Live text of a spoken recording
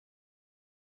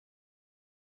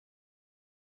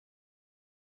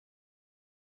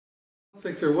I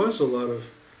think there was a lot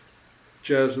of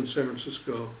jazz in San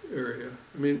Francisco area.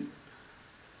 I mean,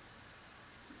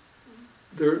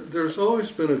 there's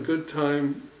always been a good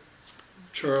time,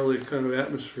 Charlie, kind of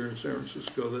atmosphere in San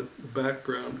Francisco that the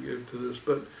background gave to this,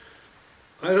 but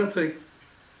I don't think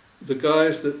the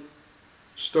guys that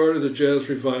started the jazz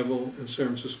revival in San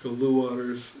Francisco, Lou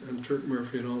Waters and Turk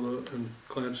Murphy and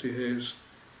Clancy Hayes,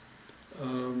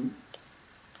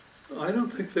 I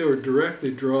don't think they were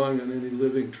directly drawing on any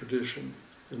living tradition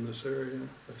in this area.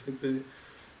 I think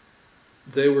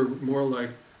they were more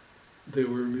like they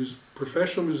were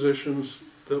professional musicians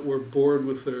that were bored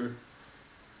with their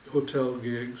hotel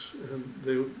gigs, and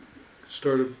they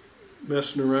started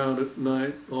messing around at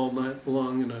night, all night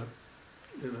long, in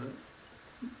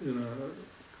a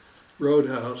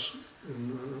roadhouse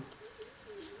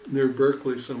near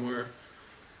Berkeley somewhere,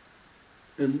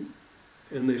 and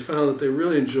they found that they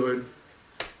really enjoyed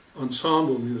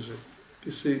ensemble music.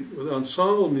 You see, with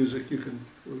ensemble music, you can,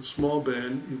 with a small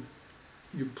band,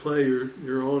 you play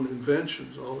your own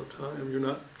inventions all the time. You're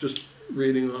not just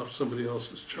reading off somebody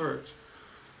else's charts.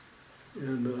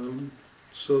 And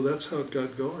so that's how it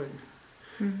got going.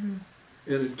 Mm-hmm.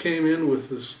 And it came in with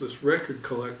this record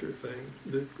collector thing.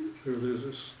 There's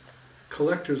this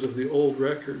collectors of the old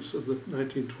records of the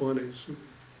 1920s.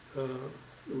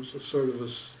 It was a sort of a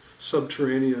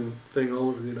subterranean thing all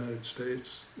over the United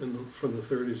States from the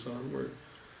 30s onward.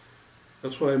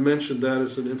 That's why I mentioned that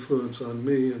as an influence on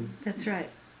me. And that's right.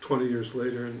 20 years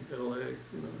later in L.A.,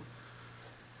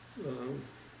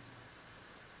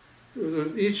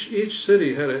 each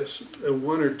city had a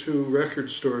one or two record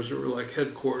stores that were like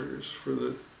headquarters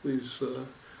for these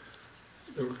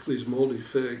moldy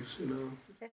figs,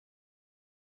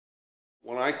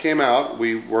 When I came out,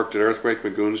 we worked at Earthquake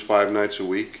McGoon's 5 nights a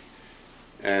week,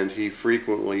 and he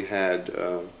frequently had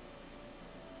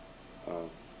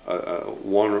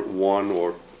one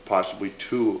or possibly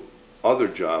 2 other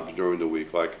jobs during the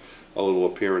week, like a little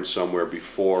appearance somewhere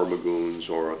before McGoon's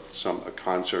or a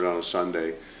concert on a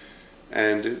Sunday.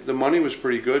 And the money was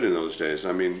pretty good in those days.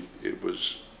 I mean, it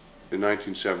was in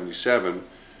 1977,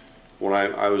 when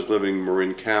I was living in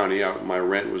Marin County, my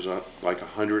rent was like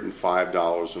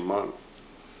 $105 a month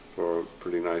for a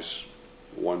pretty nice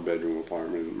 1-bedroom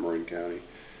apartment in Marin County.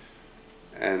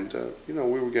 And, we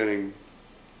were getting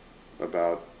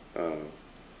about,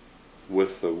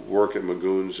 with the work at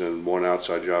McGoon's and one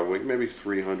outside job a week, maybe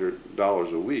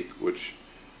 $300 a week, which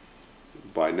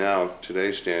by now,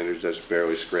 today's standards, that's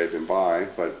barely scraping by,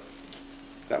 but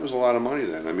that was a lot of money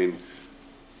then. I mean,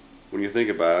 when you think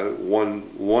about it,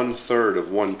 one third of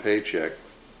one paycheck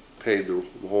paid the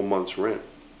whole month's rent.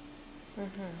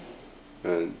 Mm-hmm.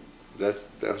 And that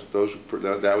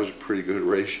was a pretty good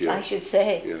ratio, I should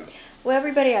say. Yeah. Well,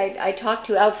 everybody I talked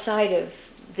to outside of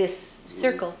this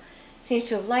circle seems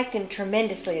to have liked him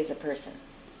tremendously as a person.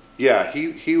 Yeah,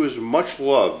 he was a much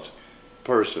loved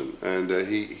person, and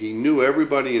he knew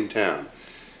everybody in town.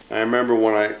 I remember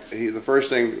when the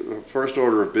first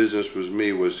order of business was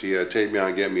he had to take me out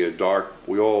and get me a dark.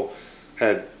 We all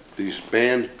had these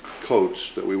band coats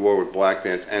that we wore with black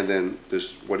pants, and then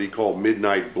this what he called a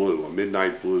midnight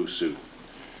blue suit,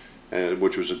 and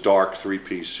which was a dark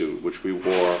 3-piece suit, which we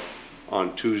wore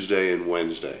on Tuesday and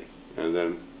Wednesday, and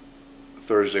then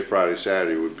Thursday, Friday,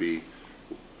 Saturday would be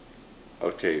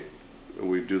okay.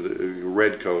 We'd do the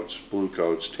red coats, blue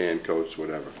coats, tan coats,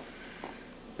 whatever.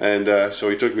 And so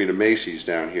he took me to Macy's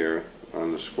down here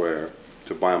on the square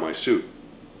to buy my suit.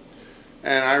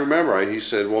 And I remember he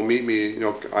said, well, meet me,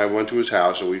 I went to his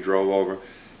house and we drove over.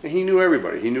 And he knew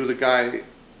everybody. He knew the guy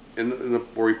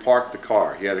where he parked the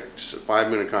car. He had a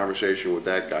 5-minute conversation with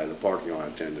that guy, the parking lot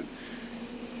attendant.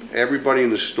 Everybody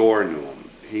in the store knew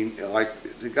him.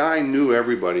 The guy knew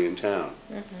everybody in town.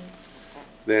 Mm-hmm.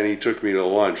 Then he took me to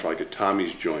lunch, like at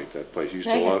Tommy's Joint, that place. He used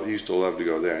to love to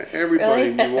go there. Everybody,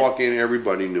 really? You walk in,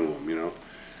 everybody knew him,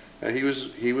 And he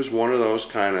was one of those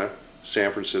kind of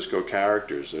San Francisco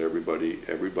characters that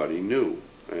everybody knew.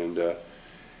 And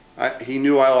he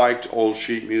knew I liked old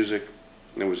sheet music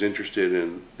and was interested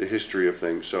in the history of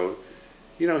things. So,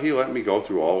 he let me go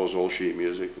through all his old sheet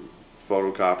music, and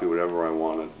photocopy whatever I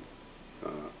wanted.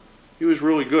 He was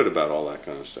really good about all that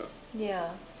kind of stuff.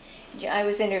 Yeah. I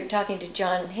was talking to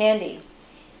John Handy,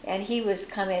 and he was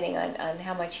commenting on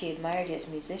how much he admired his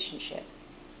musicianship.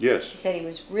 Yes. He said he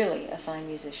was really a fine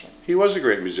musician. He was a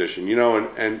great musician,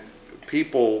 and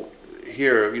people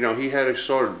here, he had a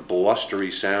sort of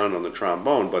blustery sound on the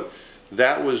trombone, but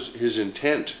that was his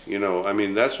intent, I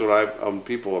mean, that's what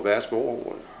people have asked me,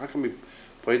 well, how come he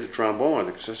played the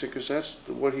trombone? I said, because that's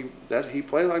what he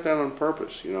played like that on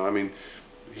purpose, I mean,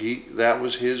 that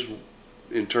was his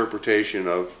interpretation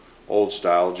of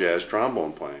old-style jazz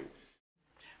trombone playing.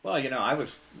 Well, you know, I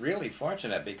was really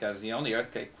fortunate because the only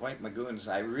Earthquake Point McGoon's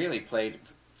I really played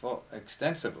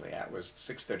extensively at was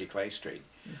 630 Clay Street,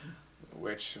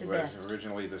 which was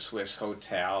originally the Swiss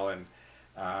Hotel, and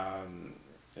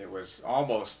it was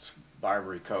almost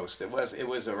Barbary Coast. It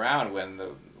was around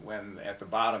when at the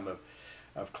bottom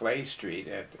of Clay Street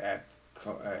at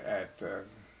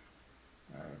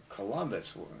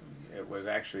Columbus, it was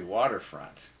actually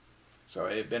waterfront. So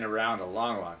it had been around a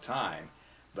long, long time.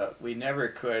 But we never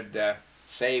could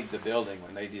save the building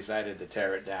when they decided to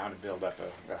tear it down and build up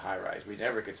a high-rise. We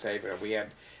never could save it.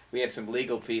 We had some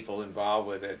legal people involved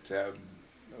with it, a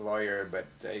lawyer, but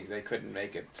they couldn't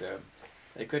make it.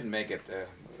 They couldn't make it a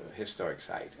historic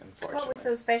site, unfortunately. What was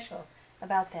so special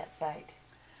about that site?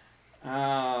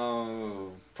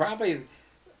 Probably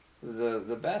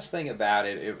the best thing about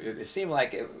it. It seemed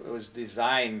like it was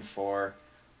designed for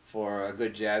a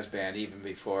good jazz band even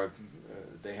before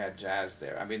they had jazz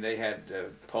there. I mean, they had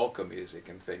polka music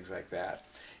and things like that.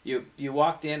 You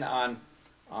walked in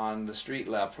on the street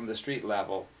level, from the street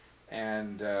level,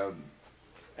 and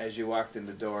as you walked in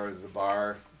the door, the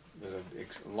bar was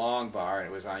a long bar, and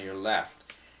it was on your left.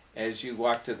 As you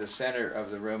walked to the center of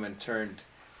the room and turned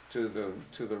to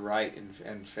the right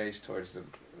and faced towards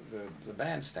the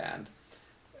bandstand,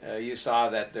 you saw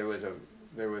that there was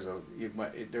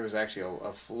actually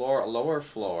a lower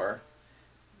floor,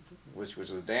 which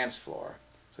was a dance floor.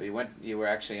 So you were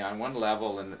actually on one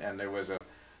level, and there was a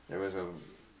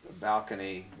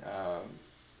balcony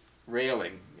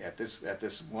railing at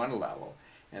this one level,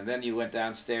 and then you went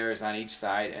downstairs on each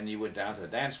side, and you went down to the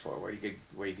dance floor where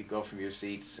you could go from your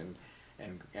seats and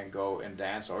go and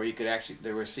dance, or you could actually,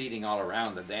 there was seating all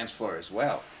around the dance floor as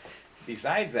well.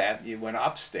 Besides that, you went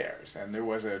upstairs, and there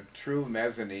was a true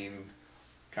mezzanine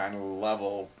kind of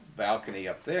level balcony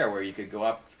up there where you could go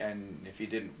up, and if you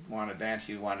didn't want to dance,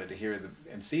 you wanted to hear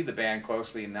and see the band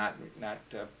closely, and not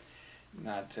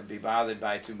to be bothered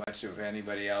by too much of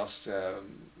anybody else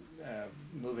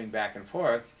moving back and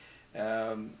forth.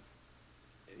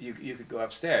 You could go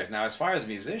upstairs. Now, as far as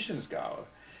musicians go,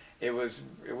 it was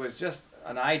just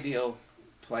an ideal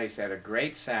place. It had a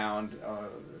great sound,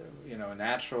 you know,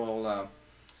 natural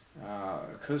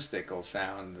acoustical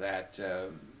sound that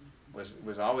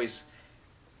was always.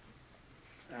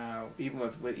 Even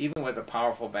with a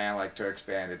powerful band like Turk's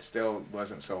band, it still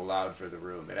wasn't so loud for the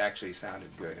room. It actually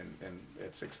sounded good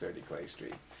at 630 Clay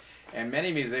Street. And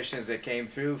many musicians that came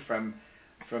through from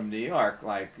New York,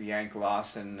 like Yank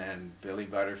Lawson and Billy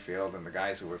Butterfield and the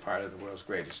guys who were part of the world's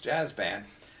greatest jazz band,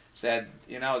 said,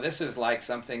 you know, this is like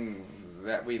something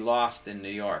that we lost in New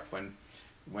York.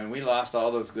 When we lost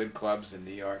all those good clubs in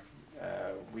New York,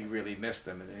 we really missed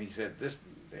them. And he said,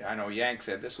 I know Yank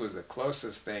said this was the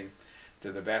closest thing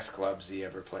to the best clubs he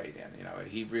ever played in. You know,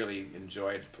 he really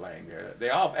enjoyed playing there.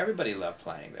 Everybody loved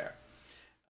playing there.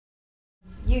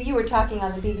 You were talking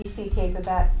on the BBC tape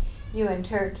about you and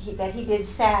Turk, that he did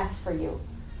sass for you.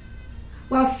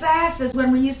 Well, sass is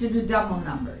when we used to do double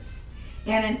numbers.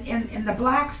 And the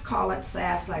blacks call it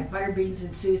sass, like Butterbeans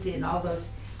and Susie and all those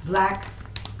black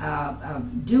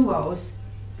duos.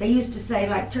 They used to say,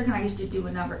 like Turk and I used to do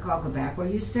a number called Go Back Where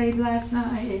You Stayed Last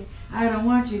Night, I Don't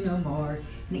Want You No More.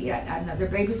 And another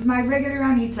baby's my regular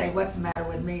on. He'd say, what's the matter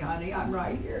with me, honey? I'm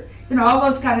right here. You know, all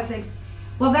those kind of things.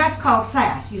 Well, that's called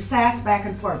sass. You sass back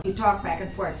and forth. You talk back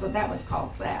and forth. So that was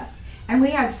called sass. And we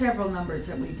had several numbers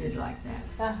that we did like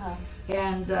that.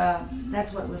 And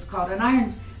that's what it was called.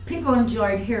 And people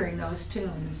enjoyed hearing those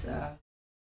tunes.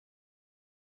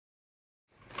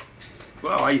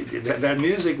 Well, that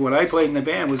music, what I played in the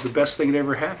band, was the best thing that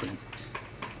ever happened.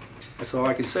 That's all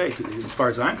I can say. As far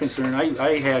as I'm concerned,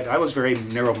 I was very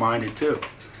narrow-minded too.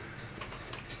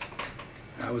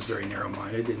 I was very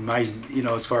narrow-minded, and you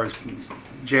know, as far as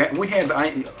jazz,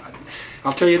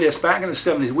 I'll tell you this: back in the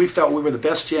 '70s, we felt we were the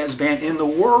best jazz band in the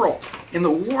world, and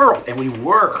we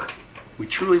were, we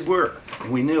truly were,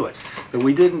 and we knew it. But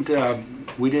we didn't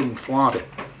flaunt it,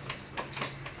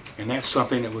 and that's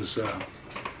something that was.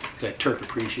 That Turk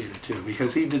appreciated too,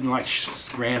 because he didn't like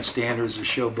grandstanders or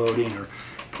showboating or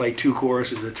play 2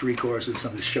 choruses or 3 choruses or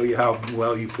something to show you how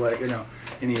well you play, you know,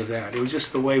 any of that. It was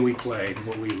just the way we played and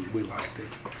what we liked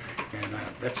it, and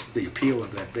that's the appeal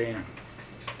of that band.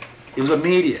 It was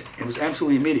immediate. It was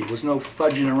absolutely immediate. There was no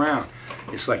fudging around.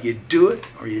 It's like you do it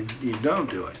or you don't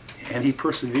do it, and he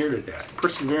persevered at that.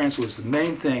 Perseverance was the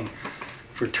main thing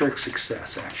for Turk's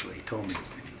success. Actually, he told me,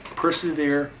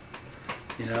 persevere.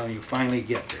 You know, you finally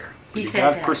get there. He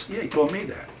said that. Yeah, he told me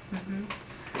that.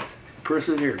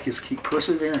 Persevere. Just keep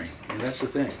persevering, and that's the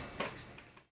thing.